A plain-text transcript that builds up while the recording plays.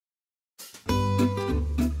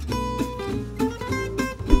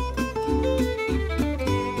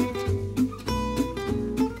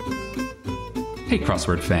Hey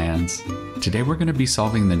Crossword fans! Today we're going to be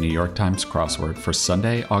solving the New York Times crossword for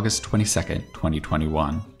Sunday, August 22nd,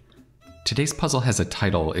 2021. Today's puzzle has a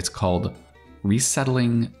title. It's called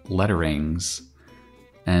Resettling Letterings.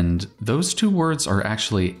 And those two words are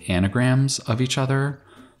actually anagrams of each other.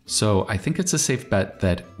 So I think it's a safe bet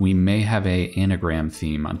that we may have an anagram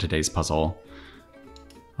theme on today's puzzle.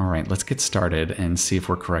 All right, let's get started and see if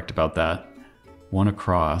we're correct about that. One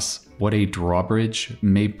across. What a drawbridge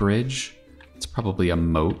may bridge. It's probably a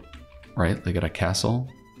moat, right? Like at a castle.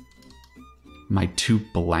 My two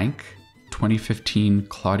blank 2015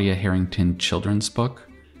 Claudia Harrington children's book.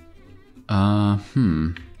 I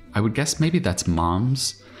would guess maybe that's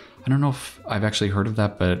Moms. I don't know if I've actually heard of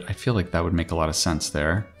that, but I feel like that would make a lot of sense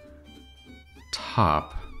there.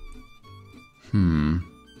 Top. I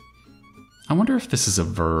wonder if this is a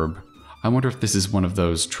verb. I wonder if this is one of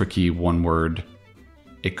those tricky one word.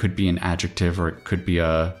 It could be an adjective or it could be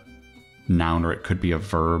a noun or it could be a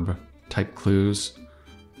verb type clues.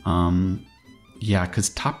 Yeah, because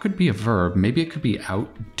top could be a verb. Maybe it could be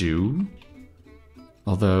outdo.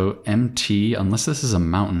 Although MT, unless this is a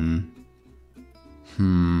mountain.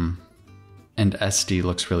 And SD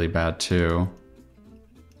looks really bad too.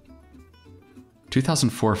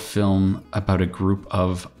 2004 film about a group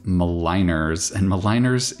of maligners, and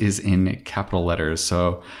maligners is in capital letters,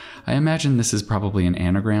 so I imagine this is probably an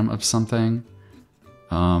anagram of something.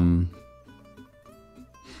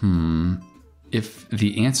 If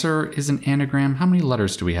the answer is an anagram, how many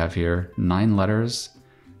letters do we have here? 9 letters?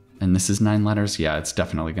 And this is 9 letters? Yeah, it's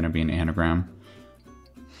definitely going to be an anagram.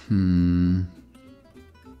 I'm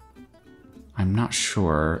not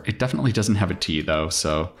sure. It definitely doesn't have a T though,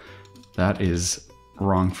 so that is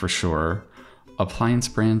wrong for sure. Appliance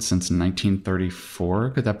brand since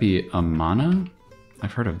 1934. Could that be Amana?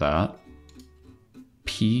 I've heard of that.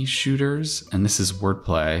 Pea shooters, and this is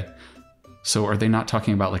wordplay. So are they not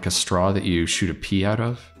talking about like a straw that you shoot a pea out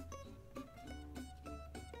of?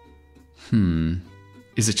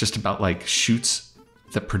 Is it just about like shoots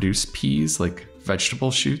that produce peas, like vegetable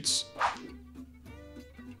shoots?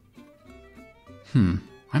 I'm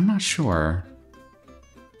not sure.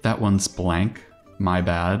 That one's blank. My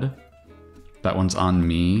bad. That one's on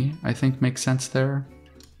me, I think makes sense there.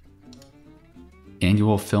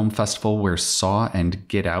 Annual film festival where Saw and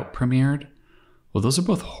Get Out premiered. Well, those are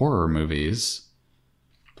both horror movies,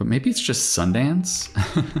 but maybe it's just Sundance?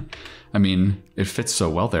 I mean, it fits so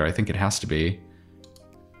well there, I think it has to be.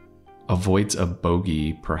 Avoids a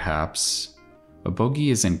bogey, perhaps. A bogey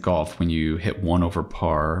is in golf when you hit 1 over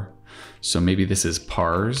par, so maybe this is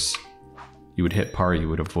pars. You would hit par, you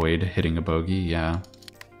would avoid hitting a bogey, yeah.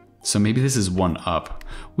 So maybe this is 1 up.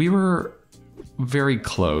 We were very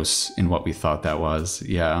close in what we thought that was,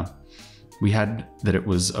 yeah. We had that it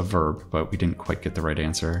was a verb, but we didn't quite get the right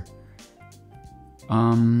answer. Boy,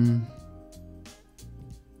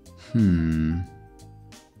 I'm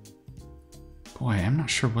not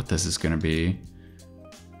sure what this is gonna be.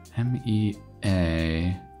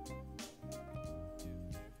 MEA.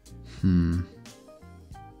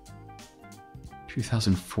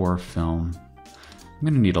 2004 film. I'm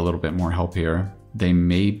gonna need a little bit more help here. They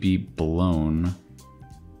may be blown.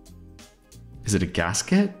 Is it a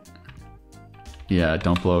gasket? Yeah,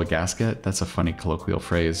 don't blow a gasket. That's a funny colloquial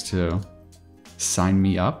phrase too. Sign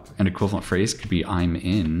me up. An equivalent phrase could be I'm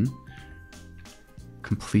in.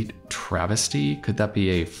 Complete travesty. Could that be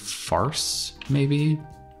a farce, maybe?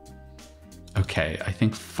 Okay, I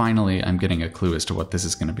think finally I'm getting a clue as to what this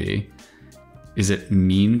is going to be. Is it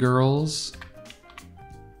Mean Girls?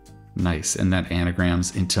 Nice, and that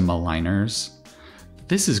anagrams into maligners.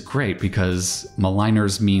 This is great because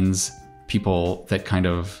maligners means people that kind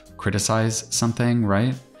of criticize something,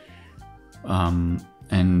 right?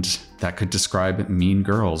 And that could describe mean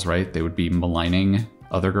girls, right? They would be maligning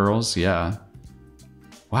other girls, yeah.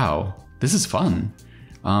 Wow, this is fun.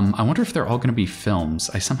 I wonder if they're all gonna be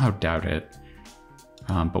films. I somehow doubt it,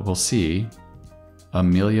 but we'll see.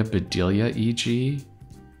 Amelia Bedelia, e.g.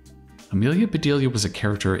 Amelia Bedelia was a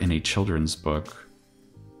character in a children's book.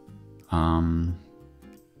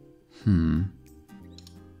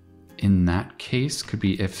 In that case, could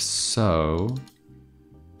be if so.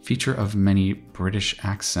 Feature of many British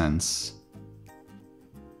accents.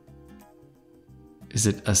 Is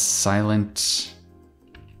it a silent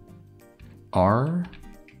R?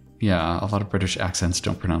 Yeah, a lot of British accents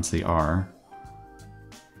don't pronounce the R.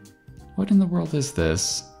 What in the world is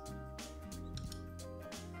this?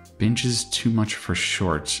 Binges too much for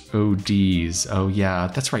short. ODs. Oh yeah,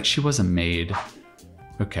 that's right, she was a maid.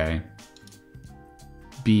 Okay.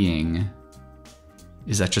 Being.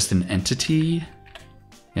 Is that just an entity?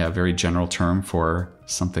 Yeah, a very general term for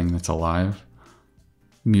something that's alive.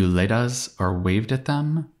 Muletas are waved at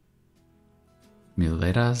them.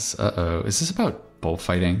 Muletas? Uh-oh. Is this about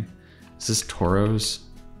bullfighting? Is this toros?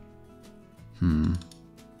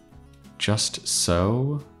 Just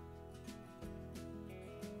so?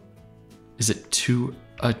 Is it to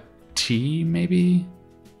a T, maybe?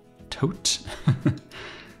 Tote?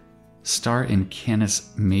 Star in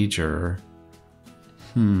Canis Major.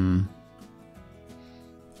 I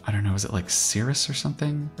don't know, is it like Cirrus or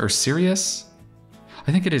something? Or Sirius?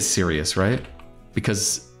 I think it is Sirius, right?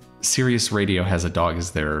 Because Sirius Radio has a dog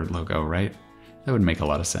as their logo, right? That would make a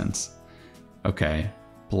lot of sense. Okay.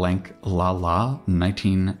 Blank La La,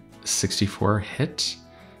 1964 hit.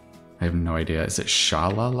 I have no idea. Is it Sha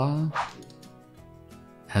La La?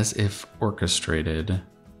 As if orchestrated.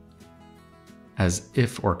 As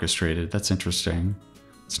if orchestrated. That's interesting.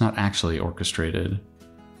 It's not actually orchestrated.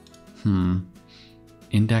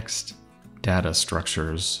 Indexed data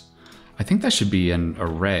structures. I think that should be an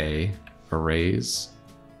array. Arrays.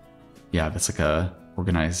 Yeah, that's like a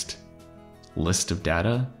organized list of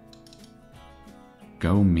data.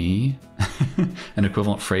 Go me. An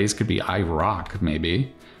equivalent phrase could be I rock,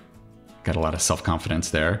 maybe. Got a lot of self-confidence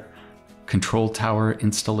there. Control tower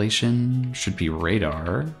installation should be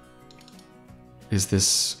radar. Is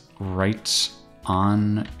this right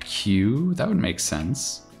on cue? That would make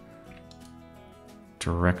sense.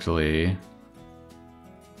 Directly.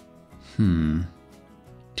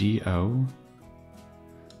 D-O.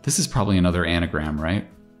 This is probably another anagram, right?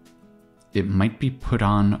 It might be put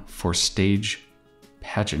on for stage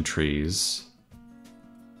pageantries.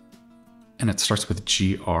 And it starts with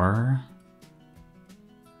G-R.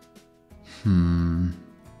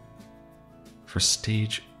 For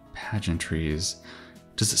stage pageantries.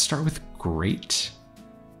 Does it start with great?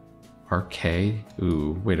 RK?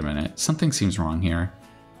 Ooh, wait a minute. Something seems wrong here.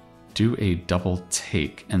 Do a double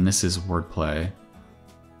take, and this is wordplay.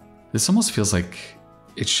 This almost feels like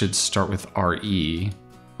it should start with RE,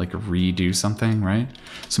 like redo something, right?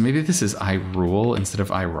 So maybe this is I rule instead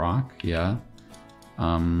of I rock, yeah.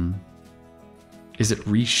 Is it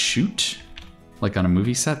reshoot? Like on a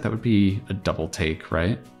movie set, that would be a double take,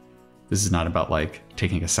 right? This is not about like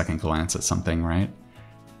taking a second glance at something, right?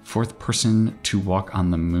 Fourth person to walk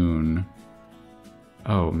on the moon.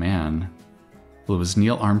 Oh man. Well, it was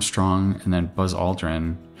Neil Armstrong and then Buzz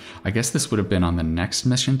Aldrin. I guess this would have been on the next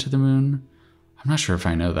mission to the moon. I'm not sure if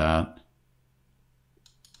I know that.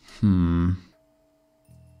 I'm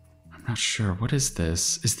not sure. What is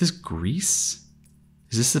this? Is this Grease?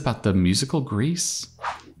 Is this about the musical Grease?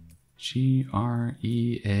 G-R-E-A-S-E.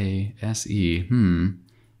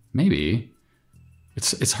 Maybe.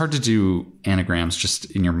 It's hard to do anagrams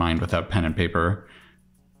just in your mind without pen and paper.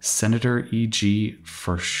 Senator E.G.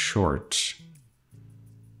 for short.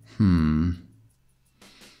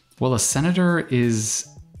 Well, a senator is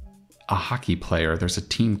a hockey player. There's a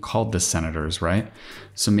team called the Senators, right?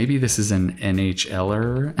 So maybe this is an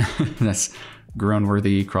NHLer. That's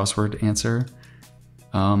groan-worthy crossword answer.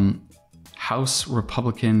 House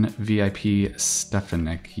Republican VIP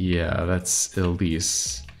Stefanik. Yeah, that's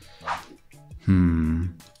Elise.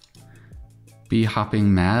 Bee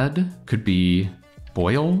hopping mad could be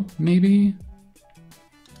Boyle, maybe?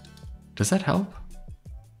 Does that help?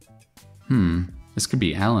 This could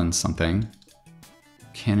be Alan something.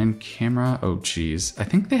 Canon camera. Oh, geez. I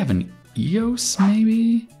think they have an EOS,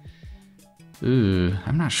 maybe? Ooh,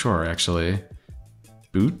 I'm not sure, actually.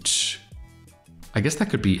 Boot? I guess that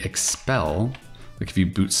could be expel. Like if you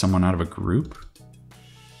boot someone out of a group.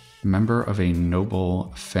 Member of a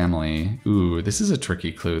noble family. Ooh, this is a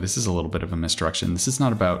tricky clue. This is a little bit of a misdirection. This is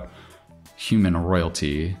not about human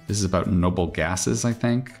royalty. This is about noble gases, I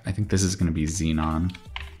think. I think this is going to be xenon.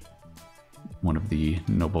 One of the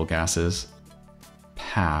noble gases.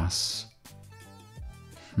 Pass.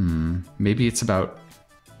 Maybe it's about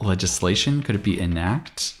legislation. Could it be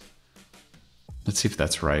enact? Let's see if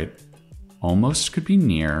that's right. Almost could be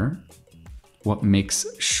near. What makes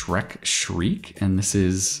Shrek shriek? And this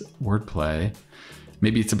is wordplay.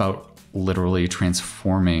 Maybe it's about literally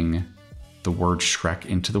transforming the word Shrek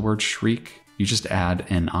into the word shriek. You just add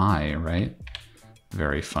an I, right?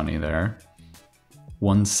 Very funny there.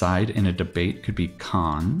 One side in a debate could be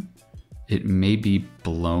con. It may be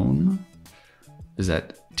blown. Is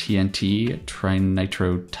that TNT,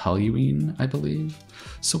 trinitrotoluene, I believe?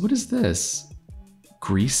 So what is this?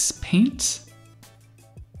 Grease paint?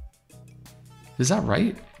 Is that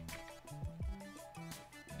right?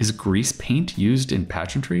 Is grease paint used in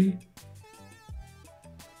pageantry?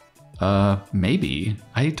 Maybe.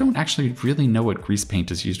 I don't actually really know what grease paint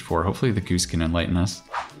is used for. Hopefully the goose can enlighten us.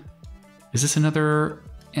 Is this another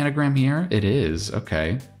anagram here? It is,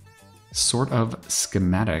 okay. Sort of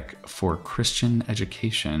schematic for Christian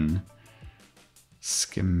education.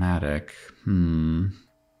 Schematic.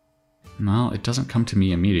 Well, it doesn't come to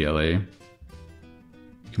me immediately.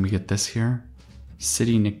 Can we get this here?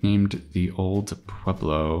 City nicknamed the Old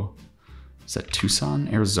Pueblo. Is that Tucson,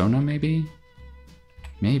 Arizona, maybe?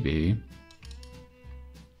 Maybe.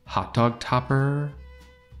 Hot dog topper.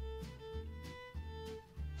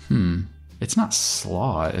 It's not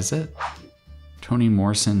slaw, is it? Toni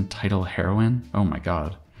Morrison title heroine? Oh my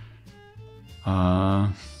god. I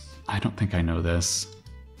don't think I know this.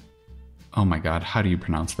 Oh my god, how do you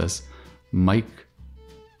pronounce this? Mike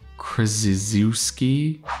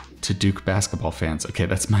Krzyzewski to Duke basketball fans. Okay,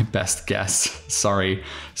 that's my best guess. Sorry,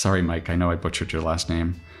 Mike. I know I butchered your last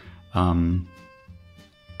name.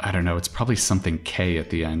 I don't know. It's probably something K at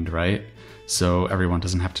the end, right? So everyone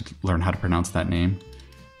doesn't have to learn how to pronounce that name.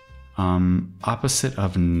 Opposite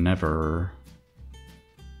of never.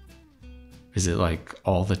 Is it like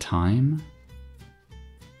all the time?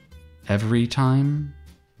 Every time?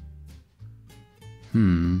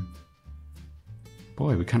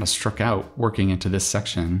 Boy, we kind of struck out working into this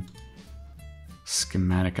section.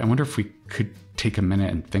 Schematic. I wonder if we could take a minute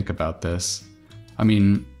and think about this. I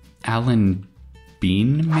mean, Alan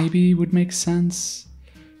Bean maybe would make sense.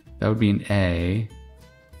 That would be an A.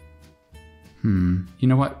 You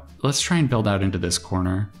know what? Let's try and build out into this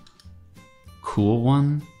corner. Cool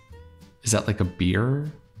one? Is that like a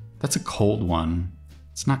beer? That's a cold one.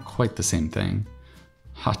 It's not quite the same thing.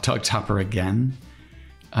 Hot dog topper again.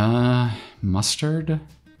 Mustard?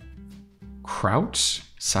 Kraut?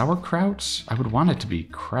 Sauerkraut? I would want it to be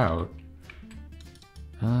kraut.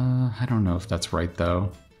 I don't know if that's right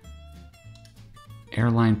though.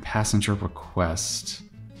 Airline passenger request.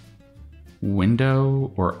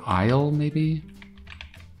 Window or aisle maybe?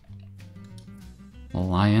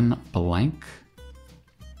 Lion blank?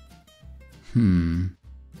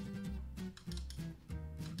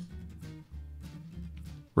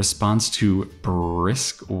 Responds to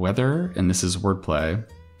brisk weather, and this is wordplay.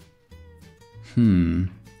 I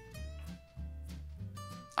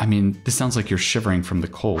mean, this sounds like you're shivering from the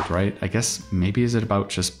cold, right? I guess maybe is it about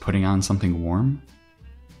just putting on something warm?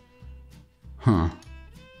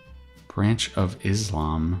 Branch of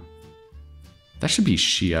Islam. That should be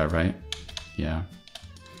Shia, right? Yeah.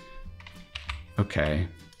 Okay.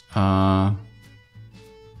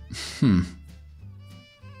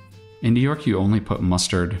 In New York, you only put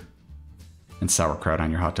mustard and sauerkraut on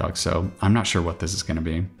your hot dog, so I'm not sure what this is going to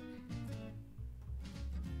be.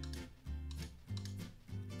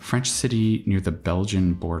 French city near the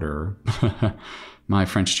Belgian border. My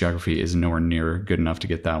French geography is nowhere near good enough to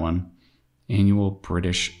get that one. Annual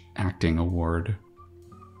British Acting Award.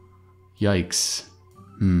 Yikes.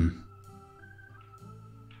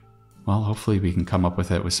 Well, hopefully we can come up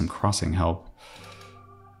with it with some crossing help.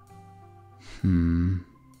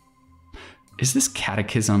 Is this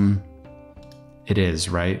catechism? It is,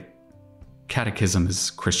 right? Catechism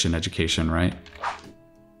is Christian education, right?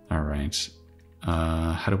 All right.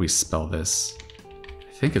 How do we spell this?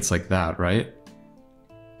 I think it's like that, right?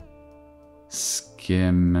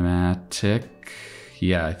 Schematic.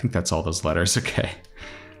 Yeah, I think that's all those letters. Okay.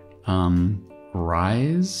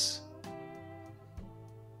 Rise.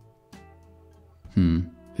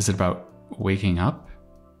 Is it about waking up?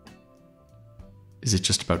 Is it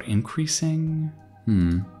just about increasing?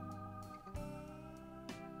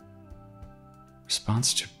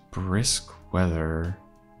 Response to brisk weather.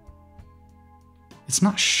 It's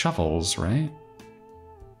not shovels, right?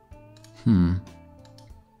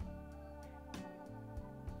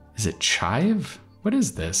 Is it chive? What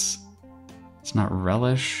is this? It's not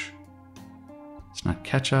relish. It's not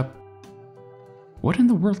ketchup. What in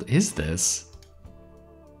the world is this?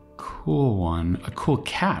 Cool one. A cool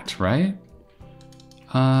cat, right?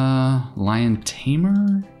 Lion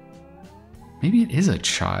tamer? Maybe it is a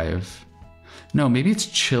chive. No, maybe it's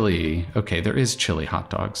chili. Okay, there is chili hot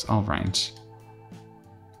dogs. All right.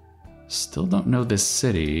 Still don't know this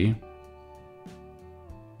city.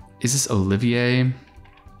 Is this Olivier?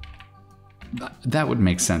 That would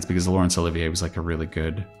make sense because Laurence Olivier was like a really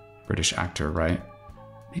good British actor, right?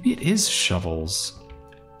 Maybe it is shovels.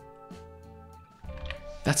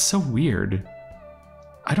 That's so weird.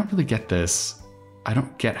 I don't really get this. I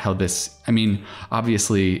don't get how this... I mean,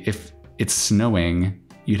 obviously, if it's snowing,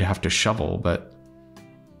 you'd have to shovel, but...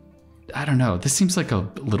 I don't know. This seems like a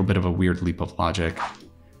little bit of a weird leap of logic.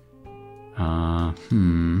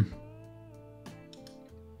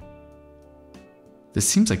 This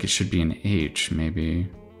seems like it should be an H, maybe.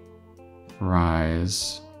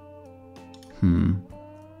 Rise.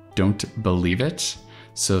 Don't believe it.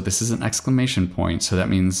 So this is an exclamation point. So that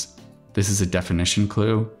means This is a definition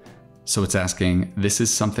clue. So it's asking, this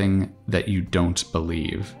is something that you don't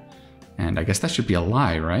believe. And I guess that should be a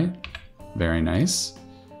lie, right? Very nice.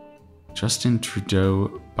 Justin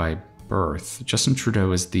Trudeau by birth. Justin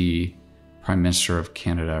Trudeau is the Prime Minister of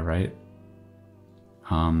Canada, right?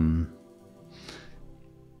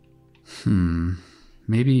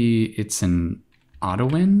 Maybe it's an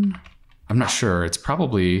Ottawan? I'm not sure. It's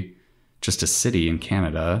probably just a city in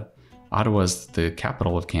Canada. Ottawa's the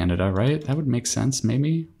capital of Canada, right? That would make sense,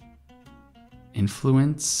 maybe.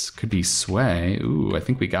 Influence could be sway. Ooh, I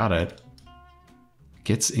think we got it.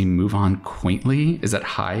 Gets a move on quaintly. Is that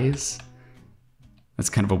highs? That's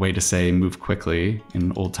kind of a way to say move quickly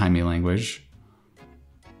in old-timey language.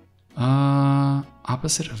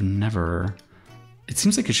 Opposite of never. It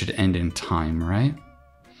seems like it should end in time, right?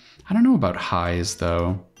 I don't know about highs,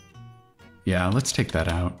 though. Yeah, let's take that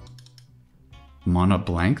out. Mauna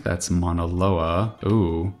blank, that's Mauna Loa.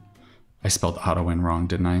 Ooh, I spelled Ottawan wrong,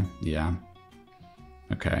 didn't I? Yeah.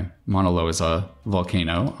 Okay, Mauna Loa is a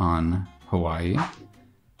volcano on Hawaii.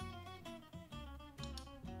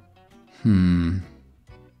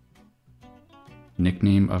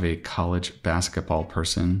 Nickname of a college basketball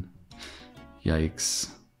person. Yikes.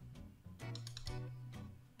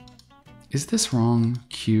 Is this wrong?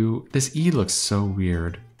 Q. This E looks so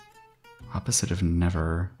weird. Opposite of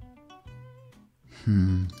never.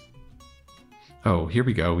 Oh, here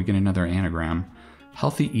we go. We get another anagram.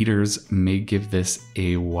 Healthy eaters may give this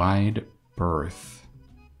a wide berth.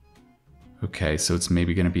 Okay, so it's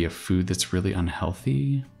maybe going to be a food that's really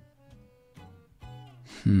unhealthy.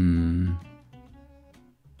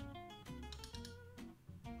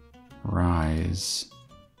 Rise.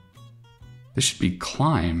 This should be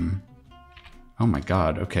climb. Oh my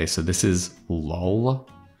god. Okay, so this is lol.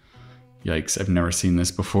 Yikes, I've never seen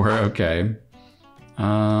this before. Okay.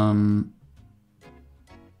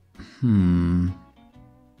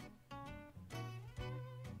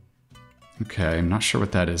 Okay, I'm not sure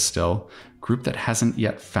what that is still. Group that hasn't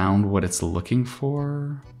yet found what it's looking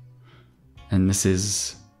for. And this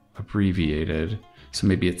is abbreviated. So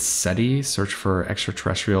maybe it's SETI, Search for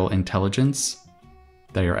Extraterrestrial Intelligence.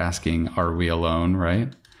 They are asking, are we alone,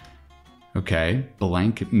 right? Okay,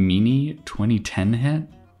 blank meanie 2010 hit?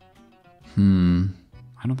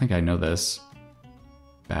 I don't think I know this.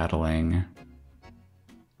 Battling.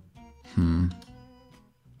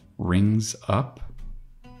 Rings up?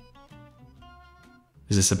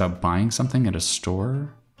 Is this about buying something at a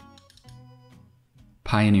store?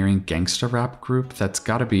 Pioneering gangster rap group? That's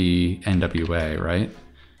gotta be NWA, right?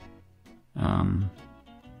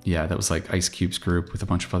 Yeah, that was like Ice Cube's group with a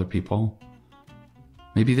bunch of other people.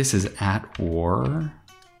 Maybe this is at war?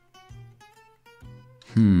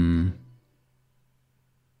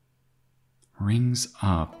 Rings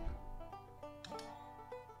up.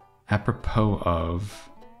 Apropos of.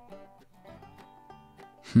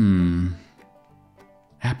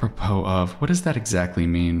 Apropos of. What does that exactly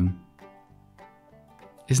mean?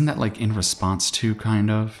 Isn't that like in response to,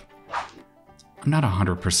 kind of? I'm not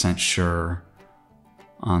 100% sure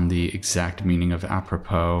on the exact meaning of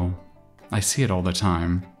apropos. I see it all the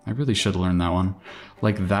time. I really should learn that one.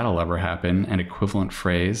 Like, that'll ever happen, an equivalent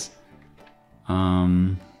phrase.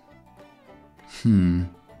 Maybe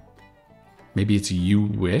it's you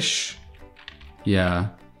wish? Yeah.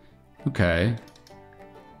 Okay.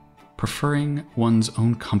 Preferring one's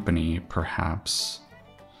own company, perhaps.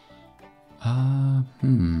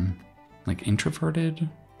 Like introverted?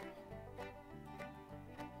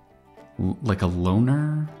 Like a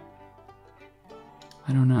loner?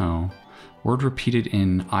 I don't know. Word repeated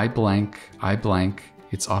in I blank,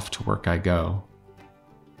 it's off to work I go.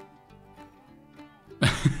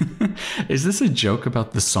 Is this a joke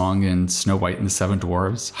about the song in Snow White and the Seven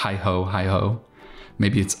Dwarfs? Hi ho, hi ho.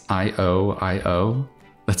 Maybe it's I-O, I-O.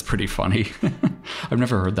 That's pretty funny. I've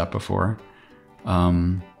never heard that before.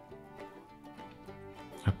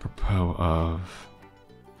 Apropos of...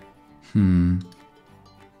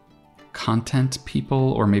 Content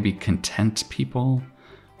people, or maybe content people?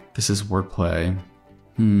 This is wordplay.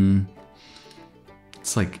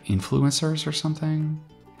 It's like influencers or something?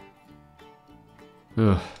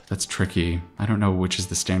 Ugh, that's tricky. I don't know which is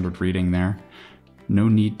the standard reading there. No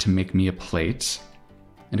need to make me a plate.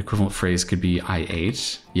 An equivalent phrase could be I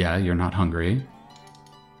ate. Yeah, you're not hungry.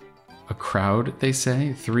 A crowd, they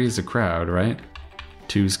say? 3 is a crowd, right?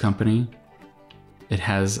 2's company. It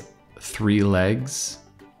has 3 legs.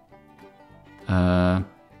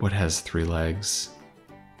 What has 3 legs?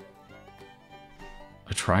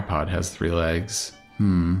 A tripod has 3 legs.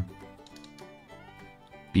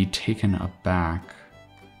 Be taken aback.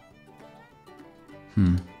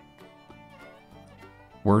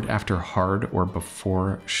 Word after hard or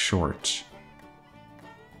before short.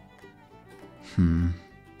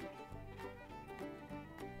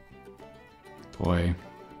 Boy.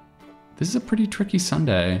 This is a pretty tricky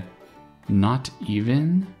Sunday. Not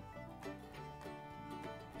even?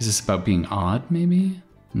 Is this about being odd, maybe?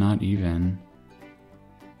 Not even.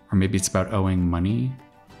 Or maybe it's about owing money?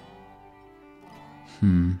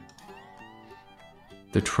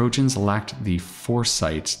 The Trojans lacked the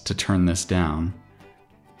foresight to turn this down.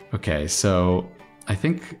 Okay, so I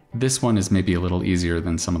think this one is maybe a little easier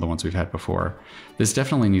than some of the ones we've had before. This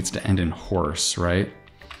definitely needs to end in horse, right?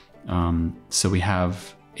 So we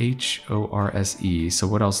have H-O-R-S-E. So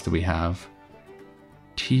what else do we have?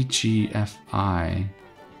 T-G-F-I.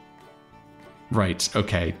 Right,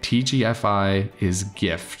 okay. T-G-F-I is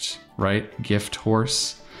gift, right? Gift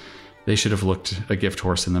horse. They should have looked a gift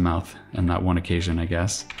horse in the mouth on that one occasion, I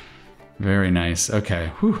guess. Very nice.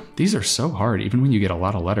 Okay. Whew. These are so hard. Even when you get a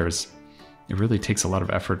lot of letters, it really takes a lot of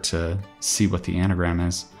effort to see what the anagram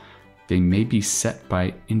is. They may be set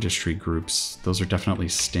by industry groups. Those are definitely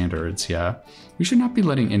standards, yeah. We should not be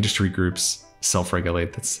letting industry groups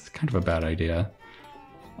self-regulate. That's kind of a bad idea.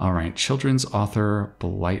 All right. Children's author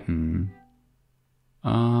Blyton.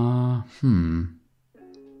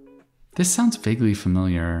 This sounds vaguely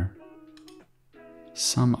familiar.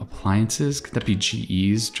 Some appliances? Could that be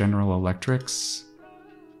GE's, General Electrics?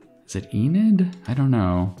 Is it Enid? I don't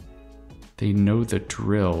know. They know the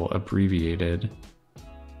drill, abbreviated.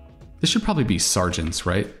 This should probably be sergeants,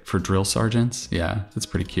 right? For drill sergeants? Yeah, that's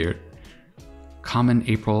pretty cute. Common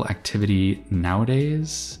April activity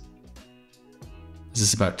nowadays? Is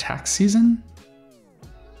this about tax season?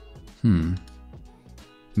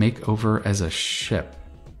 Make over as a ship.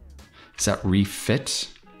 Is that refit?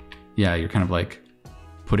 Yeah, you're kind of like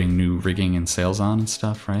putting new rigging and sails on and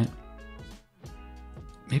stuff, right?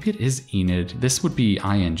 Maybe it is Enid. This would be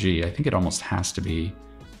ING. I think it almost has to be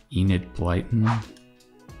Enid Blyton.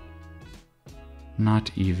 Not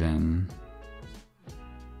even.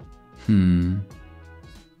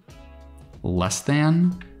 Less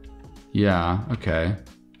than? Yeah, okay.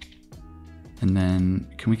 And then,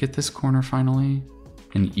 can we get this corner finally?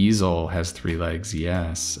 An easel has 3 legs,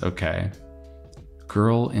 yes, okay.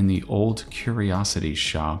 Girl in the old curiosity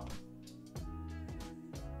shop.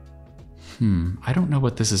 I don't know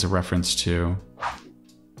what this is a reference to.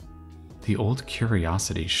 The old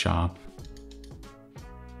curiosity shop.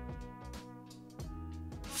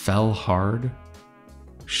 Fell hard?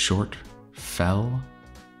 Short fell?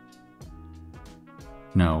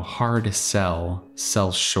 No, hard sell.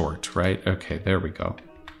 Sell short, right? Okay, there we go.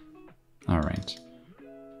 All right.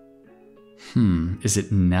 Is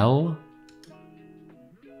it Nell?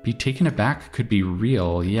 Be taken aback could be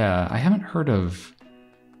real. Yeah, I haven't heard of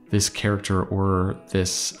this character or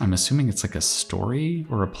this. I'm assuming it's like a story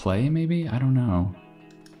or a play, maybe? I don't know.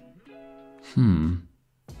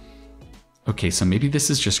 Okay, so maybe this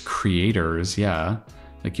is just creators, yeah.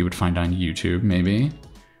 Like you would find on YouTube, maybe.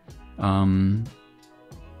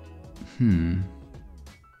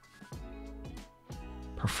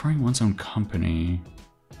 Preferring one's own company.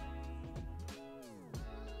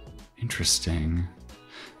 Interesting.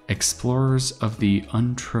 Explorers of the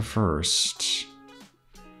untraversed.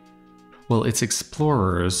 Well, it's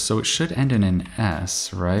explorers, so it should end in an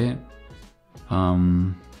S, right?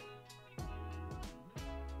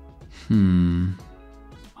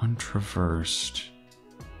 Untraversed.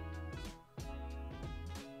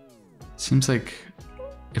 Seems like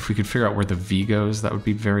if we could figure out where the V goes, that would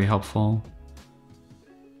be very helpful.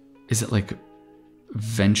 Is it like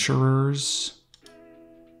venturers?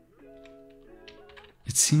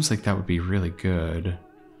 It seems like that would be really good.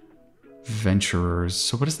 Venturers.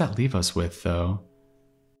 So what does that leave us with, though?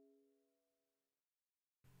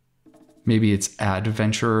 Maybe it's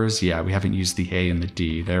adventurers. Yeah, we haven't used the A and the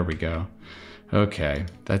D. There we go. Okay,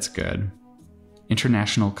 that's good.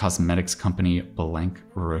 International cosmetics company Blanc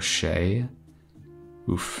Rocher.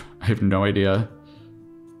 Oof, I have no idea.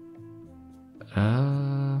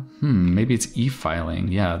 Maybe it's e-filing.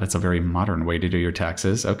 Yeah, that's a very modern way to do your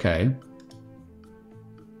taxes. Okay.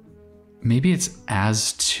 Maybe it's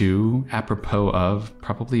as to, apropos of,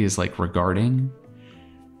 probably is like regarding.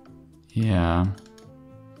 Yeah.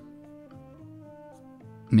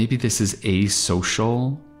 Maybe this is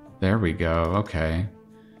asocial. There we go, okay.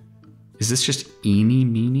 Is this just eeny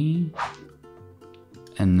meeny?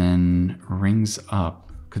 And then rings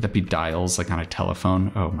up. Could that be dials like on a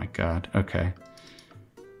telephone? Oh my God, okay.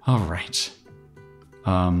 All right.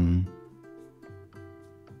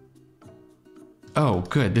 Oh,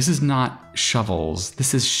 good. This is not shovels.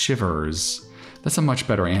 This is shivers. That's a much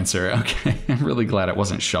better answer. Okay, I'm really glad it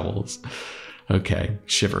wasn't shovels. Okay,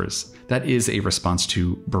 shivers. That is a response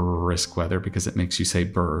to brisk weather because it makes you say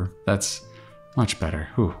brr. That's much better.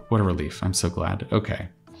 Whew, what a relief. I'm so glad. Okay.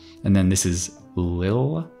 And then this is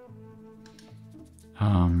lil.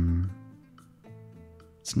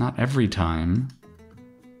 It's not every time.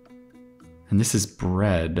 And this is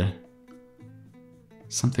bread.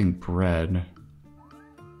 Something bread.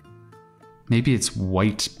 Maybe it's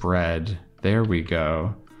white bread. There we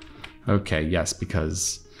go. Okay, yes,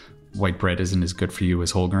 because white bread isn't as good for you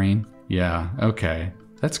as whole grain. Yeah, okay.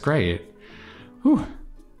 That's great. Whew.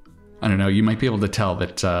 I don't know, you might be able to tell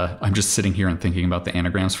that I'm just sitting here and thinking about the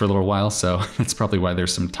anagrams for a little while, so that's probably why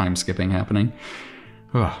there's some time skipping happening.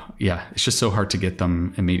 Oh, yeah, it's just so hard to get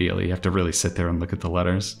them immediately. You have to really sit there and look at the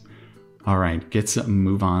letters. All right, gets a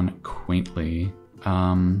move on quaintly.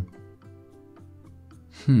 Oh,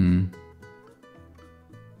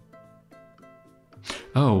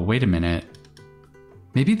 wait a minute.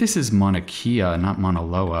 Maybe this is Mauna Kea, not Mauna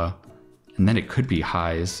Loa. And then it could be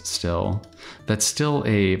highs still. That's still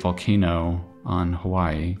a volcano on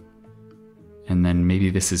Hawaii. And then maybe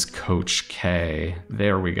this is Coach K.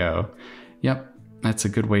 There we go. Yep, that's a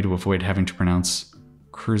good way to avoid having to pronounce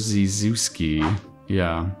Krzyzewski.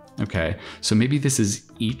 Yeah, okay. So maybe this is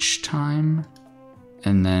each time.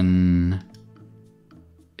 And then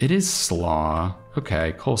it is slaw.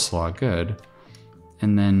 Okay, coleslaw, good.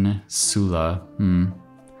 And then Sula.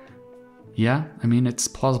 Yeah, I mean, it's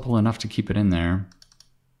plausible enough to keep it in there.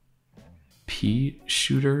 Pea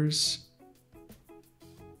shooters.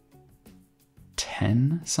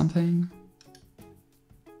 10 something?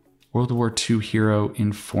 World War II hero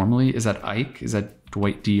informally. Is that Ike? Is that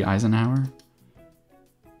Dwight D. Eisenhower?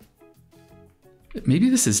 Maybe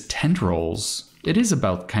this is tendrils. It is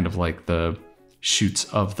about kind of like the shoots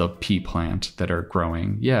of the pea plant that are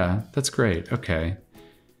growing. Yeah, that's great. Okay.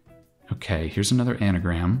 Okay, here's another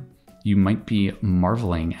anagram. You might be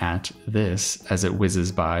marveling at this as it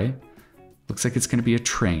whizzes by. Looks like it's going to be a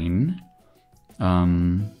train.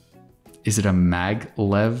 Is it a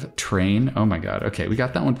maglev train? Oh my god. Okay, we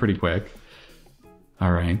got that one pretty quick.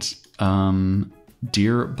 All right.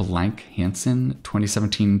 Dear Blank Hansen,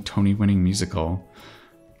 2017 Tony-winning musical.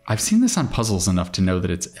 I've seen this on puzzles enough to know that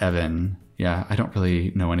it's Evan. Yeah, I don't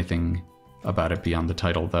really know anything about it beyond the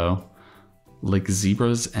title, though. Like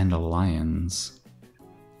zebras and lions.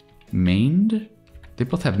 Maned? They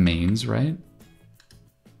both have manes, right?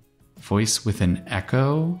 Voice with an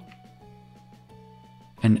echo?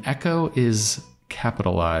 An echo is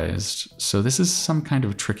capitalized, so this is some kind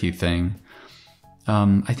of tricky thing.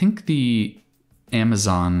 I think the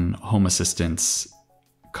Amazon Home Assistants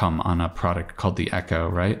come on a product called the Echo,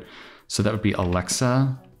 right? So that would be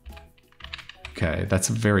Alexa. Okay, that's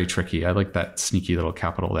very tricky. I like that sneaky little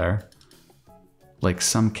capital there. Like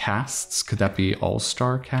some casts, could that be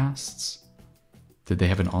all-star casts? Did they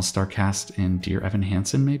have an all-star cast in Dear Evan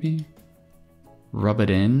Hansen, maybe? Rub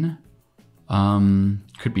it in.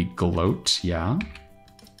 Could be gloat, yeah.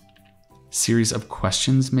 Series of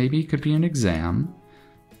questions, maybe, could be an exam.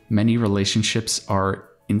 Many relationships are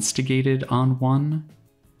instigated on one.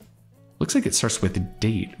 Looks like it starts with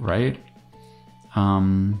date, right?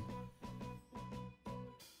 I'm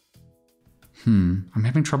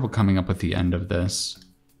having trouble coming up with the end of this.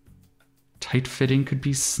 Tight fitting could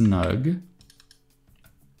be snug.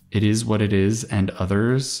 It is what it is, and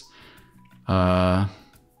others.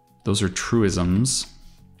 Those are truisms.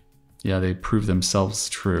 Yeah, they prove themselves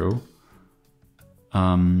true.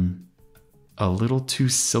 A little too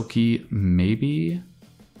silky, maybe?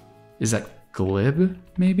 Is that glib,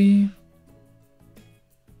 maybe?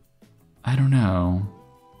 I don't know.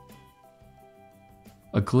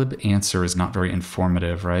 A glib answer is not very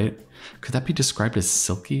informative, right? Could that be described as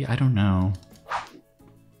silky? I don't know.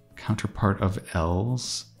 Counterpart of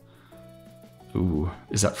L's? Ooh,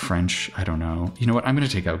 is that French? I don't know. You know what? I'm going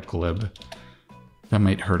to take out glib. That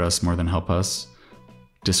might hurt us more than help us.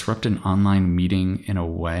 Disrupt an online meeting in a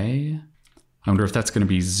way? I wonder if that's going to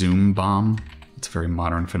be Zoom bomb. It's a very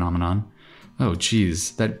modern phenomenon. Oh,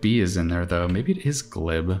 geez. That B is in there, though. Maybe it is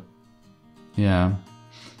glib. Yeah.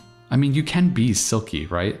 I mean, you can be silky,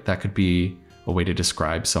 right? That could be a way to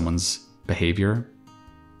describe someone's behavior.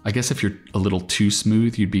 I guess if you're a little too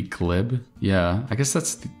smooth, you'd be glib. Yeah, I guess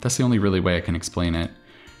that's the only really way I can explain it.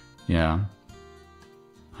 Yeah.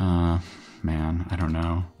 Man, I don't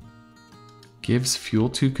know. Gives fuel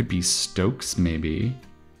to could be Stokes, maybe.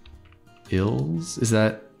 Ills? Is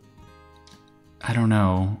that... I don't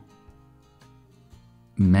know.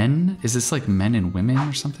 Men? Is this like men and women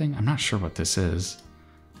or something? I'm not sure what this is.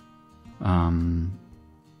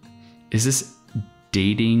 Is this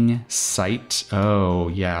dating site? Oh,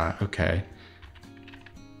 yeah, okay.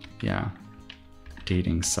 Yeah.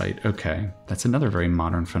 dating site. Okay, that's another very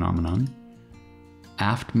modern phenomenon.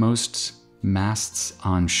 Aftmost masts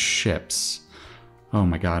on ships. Oh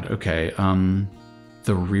my god, okay.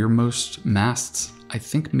 The rearmost masts, I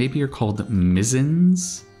think maybe are called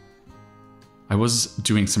mizens. I was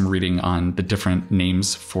doing some reading on the different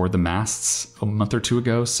names for the masts a month or two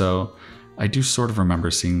ago, so I do sort of remember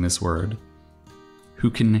seeing this word. Who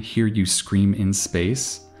can hear you scream in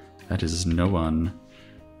space? That is no one.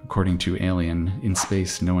 According to Alien, in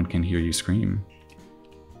space, no one can hear you scream.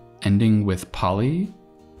 Ending with poly?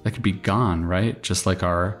 That could be gone, right? Just like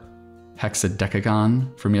our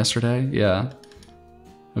hexadecagon from yesterday? Yeah.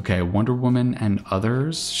 Okay, Wonder Woman and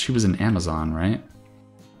others. She was in Amazon, right?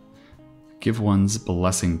 Give one's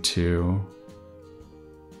blessing to.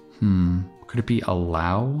 Could it be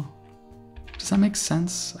allow? Does that make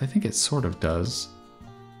sense? I think it sort of does.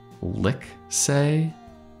 Lick, say?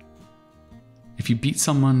 If you beat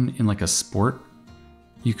someone in like a sport,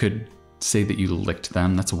 you could say that you licked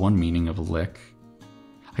them. That's one meaning of lick.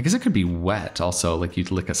 I guess it could be wet also, like you'd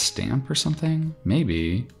lick a stamp or something?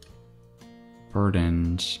 Maybe.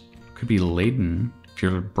 Burdened. Could be laden. If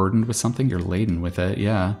you're burdened with something, you're laden with it,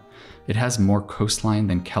 yeah. It has more coastline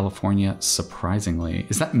than California, surprisingly.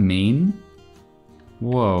 Is that Maine?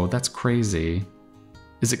 Whoa, that's crazy.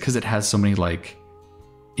 Is it because it has so many like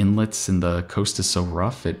inlets and the coast is so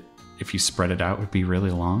rough, if you spread it out, would be really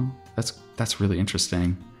long? That's really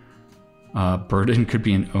interesting. Burden could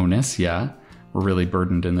be an onus, yeah. We're really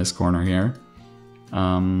burdened in this corner here.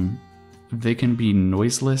 They can be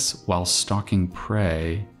noiseless while stalking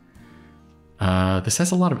prey. This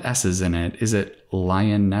has a lot of S's in it. Is it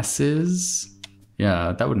lionesses?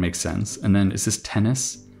 Yeah, that would make sense. And then is this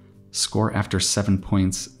tennis? Score after 7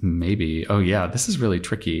 points, maybe. Oh yeah, this is really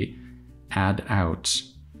tricky. Add out.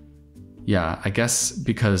 Yeah, I guess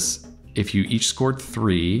because if you each scored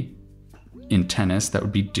 3 in tennis, that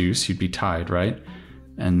would be deuce, you'd be tied, right?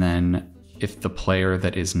 And then if the player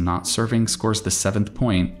that is not serving scores the 7th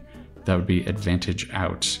point, that would be advantage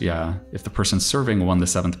out. Yeah, if the person serving won the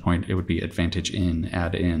 7th point, it would be advantage in,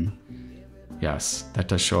 add in. Yes, that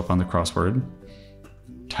does show up on the crossword.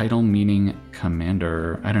 Title meaning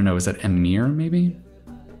commander. I don't know, is that emir maybe?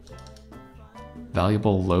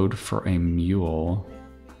 Valuable load for a mule.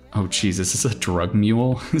 Oh geez, is this a drug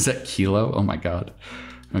mule? Is that kilo? Oh my god.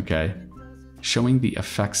 Okay. Showing the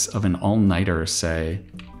effects of an all-nighter, say.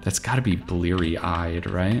 That's gotta be bleary-eyed,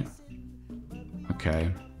 right?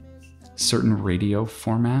 Okay. Certain radio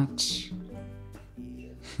format?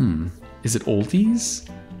 Is it oldies?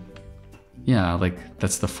 Yeah, like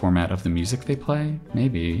that's the format of the music they play?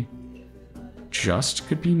 Maybe. Just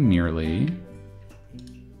could be merely.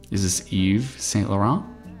 Is this Yves Saint Laurent?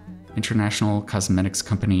 International Cosmetics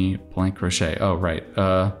Company, blank crochet. Oh, right.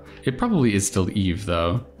 It probably is still Yves,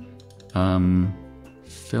 though.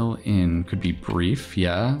 Fill in could be brief,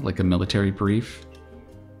 yeah, like a military brief.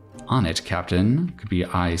 On it, Captain, could be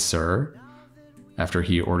aye, sir. After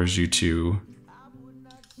he orders you to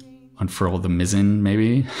unfurl the mizzen,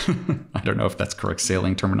 maybe? I don't know if that's correct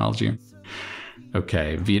sailing terminology.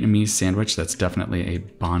 Okay, Vietnamese sandwich, that's definitely a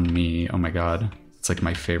banh mi. Oh my god, it's like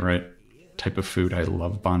my favorite type of food. I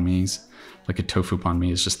love banh mi's. Like a tofu banh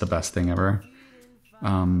mi is just the best thing ever.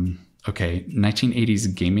 Okay,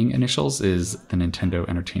 1980s gaming initials is the Nintendo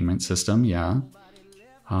Entertainment System, yeah.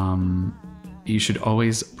 You should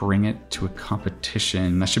always bring it to a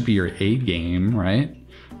competition. That should be your A game, right?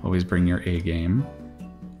 Always bring your A game.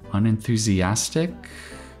 Unenthusiastic?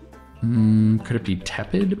 Could it be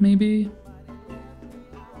tepid, maybe?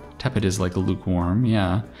 Tepid is like lukewarm,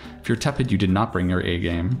 yeah. If you're tepid, you did not bring your A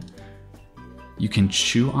game. You can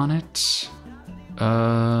chew on it.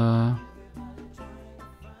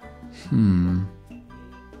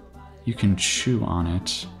 You can chew on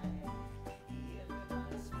it.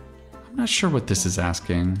 I'm not sure what this is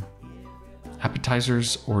asking.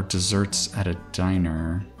 Appetizers or desserts at a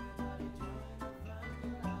diner.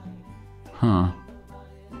 Huh.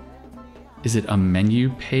 Is it a menu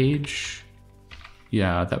page?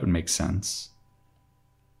 Yeah, that would make sense.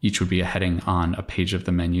 Each would be a heading on a page of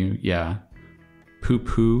the menu. Yeah.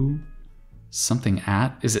 Poo-poo. Something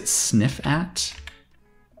at. Is it sniff at?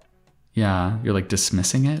 Yeah, you're like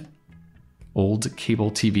dismissing it. Old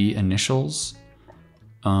cable TV initials.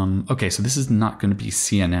 Okay, so this is not going to be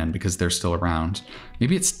CNN because they're still around.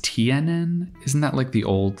 Maybe it's TNN? Isn't that like the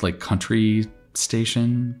old like country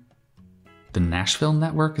station? The Nashville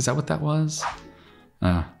Network? Is that what that was?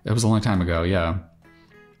 It was a long time ago, yeah.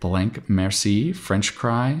 Blank merci, French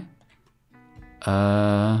cry.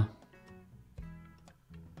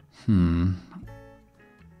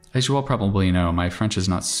 As you all probably know, my French is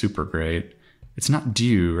not super great. It's not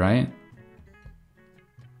due, right?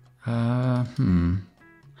 Larson,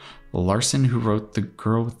 who wrote The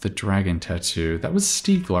Girl with the Dragon Tattoo. That was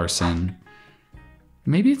Stieg Larsson.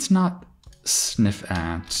 Maybe it's not sniff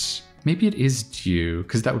at. Maybe it is due,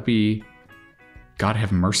 because that would be God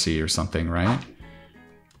Have Mercy or something, right?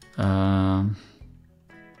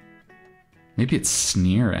 Maybe it's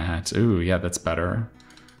sneer at. Ooh, yeah, that's better.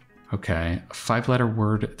 Okay, a 5-letter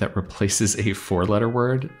word that replaces a 4-letter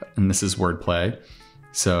word, and this is wordplay.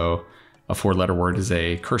 So a 4-letter word is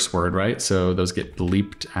a curse word, right? So those get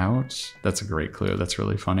bleeped out. That's a great clue. That's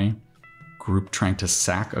really funny. Group trying to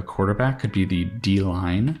sack a quarterback could be the D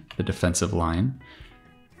line, the defensive line.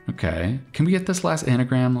 Okay, can we get this last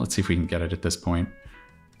anagram? Let's see if we can get it at this point.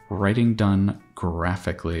 Writing done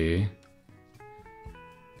graphically.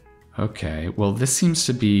 Okay, well, this seems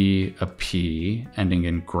to be a P ending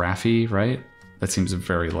in graphy, right? That seems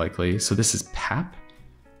very likely. So this is pap?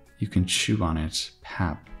 You can chew on it.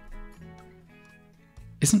 Pap.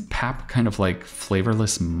 Isn't pap kind of like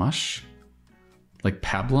flavorless mush? Like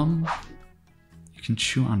pablum? You can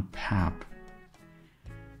chew on pap.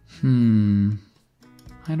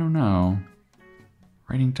 I don't know.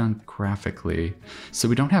 Writing done graphically. So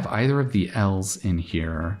we don't have either of the L's in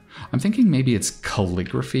here. I'm thinking maybe it's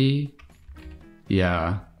calligraphy.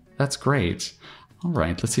 Yeah, that's great. All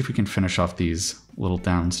right, let's see if we can finish off these little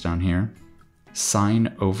downs down here.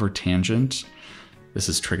 Sine over tangent. This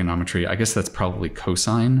is trigonometry. I guess that's probably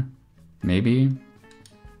cosine, maybe.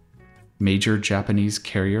 Major Japanese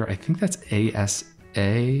carrier. I think that's ASA.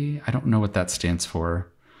 I don't know what that stands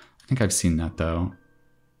for. I think I've seen that though.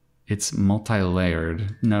 It's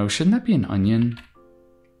multi-layered. No, shouldn't that be an onion?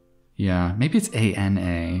 Yeah, maybe it's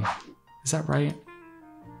ANA. Is that right?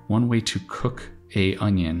 One way to cook a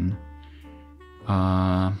onion.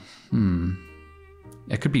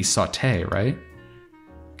 It could be saute, right?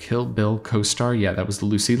 Kill Bill co-star. Yeah, that was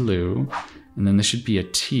Lucy Liu. And then this should be a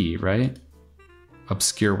T, right?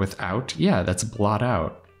 Obscure without. Yeah, that's blot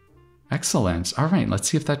out. Excellent. All right, let's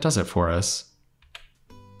see if that does it for us.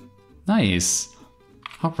 Nice.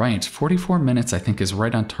 All right, 44 minutes I think is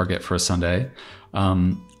right on target for a Sunday.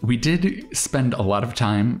 We did spend a lot of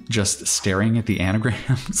time just staring at the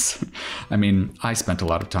anagrams. I mean, I spent a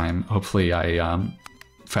lot of time. Hopefully I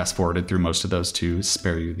fast forwarded through most of those to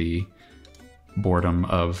spare you the boredom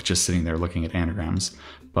of just sitting there looking at anagrams.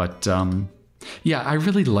 But yeah, I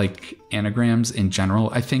really like anagrams in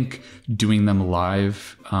general. I think doing them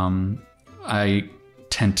live, I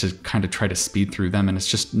tend to kind of try to speed through them, and it's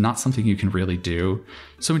just not something you can really do.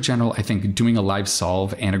 So in general, I think doing a live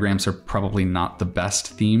solve, anagrams are probably not the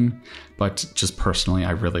best theme, but just personally,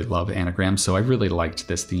 I really love anagrams. So I really liked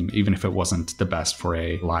this theme, even if it wasn't the best for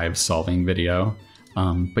a live solving video.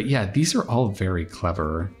 But yeah, these are all very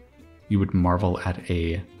clever. You would marvel at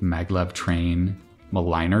a maglev train,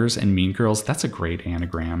 maligners, and mean girls. That's a great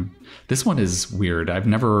anagram. This one is weird. I've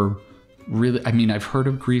never really, I mean, I've heard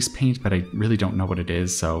of grease paint, but I really don't know what it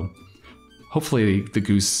is. So hopefully the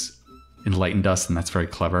goose enlightened us, and that's very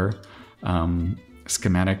clever.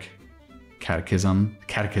 Schematic catechism.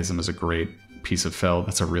 Catechism is a great piece of fill.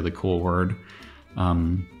 That's a really cool word.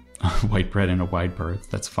 White bread and a wide berth.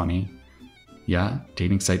 That's funny. Yeah,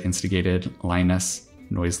 dating site instigated, lioness,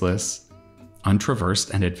 noiseless,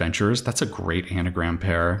 untraversed, and adventures. That's a great anagram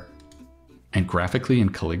pair. And graphically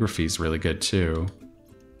and calligraphy is really good too.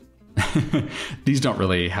 These don't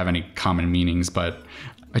really have any common meanings, but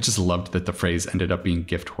I just loved that the phrase ended up being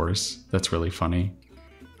gift horse. That's really funny.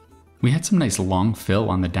 We had some nice long fill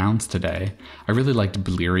on the downs today. I really liked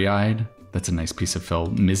bleary-eyed. That's a nice piece of fill.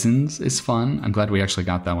 Mizens is fun. I'm glad we actually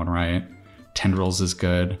got that one right. Tendrils is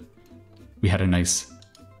good. We had a nice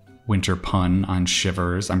winter pun on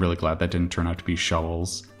shivers. I'm really glad that didn't turn out to be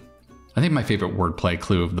shovels. I think my favorite wordplay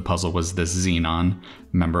clue of the puzzle was this Xenon,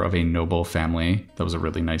 member of a noble family. That was a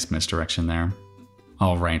really nice misdirection there.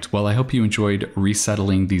 All right, well, I hope you enjoyed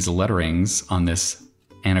resettling these letterings on this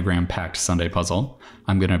anagram-packed Sunday puzzle.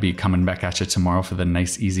 I'm going to be coming back at you tomorrow for the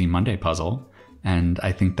nice, easy Monday puzzle, and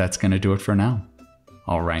I think that's going to do it for now.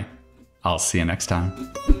 All right, I'll see you next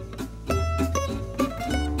time.